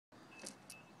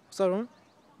start on.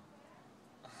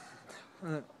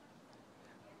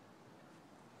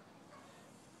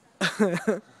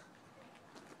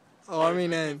 Oh,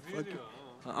 Armin, and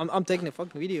I'm taking a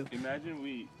fucking video. Imagine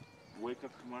we wake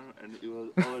up tomorrow and it was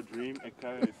all a dream and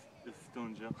Kyle is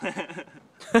stone jump.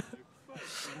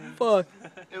 Fuck.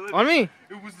 Armin!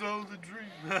 It was all a dream.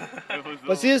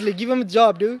 But seriously, give him a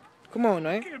job, dude. Come on,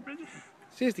 right?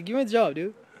 Seriously, give him a job,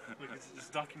 dude. Look, it's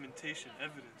documentation,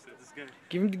 evidence that this guy.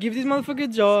 Give this motherfucker a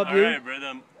job, dude. Alright,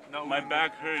 brother. No, my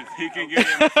back hurts. He can give me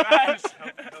a massage.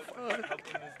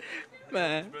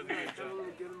 Man. Give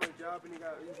him a job and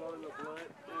he's rolling a blunt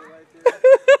right there.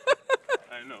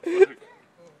 I know. Fuck.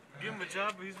 Give him a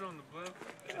job, but he's rolling the blunt.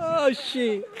 Oh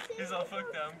shit. He's all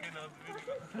fuck that. I'm getting out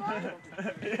the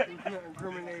video.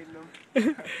 Incriminating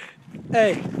him.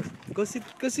 Hey, go sit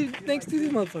next to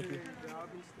this motherfucker.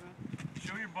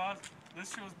 Show your boss.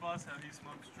 Let's show his boss how he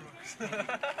smokes drugs.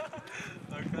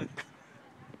 Okay.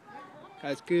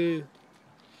 That's good.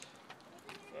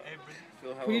 Hey,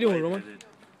 bro. What are you doing, Roman?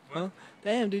 Huh?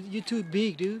 Damn, dude, you're too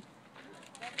big, dude.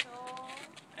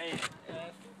 Hey,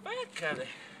 fuck Kyle.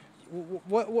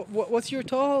 What's your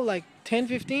tall? Like 10,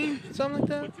 15? Something like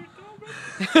that?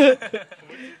 What's your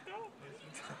tall,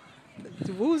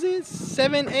 bro? What was it?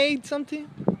 7, 8 something?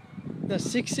 No,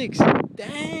 6, 6.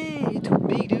 Dang, you're too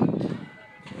big, dude.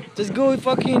 Just go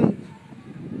fucking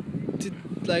to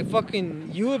like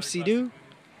fucking UFC, dude.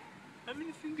 How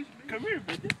many fingers? Come here,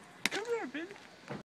 brother.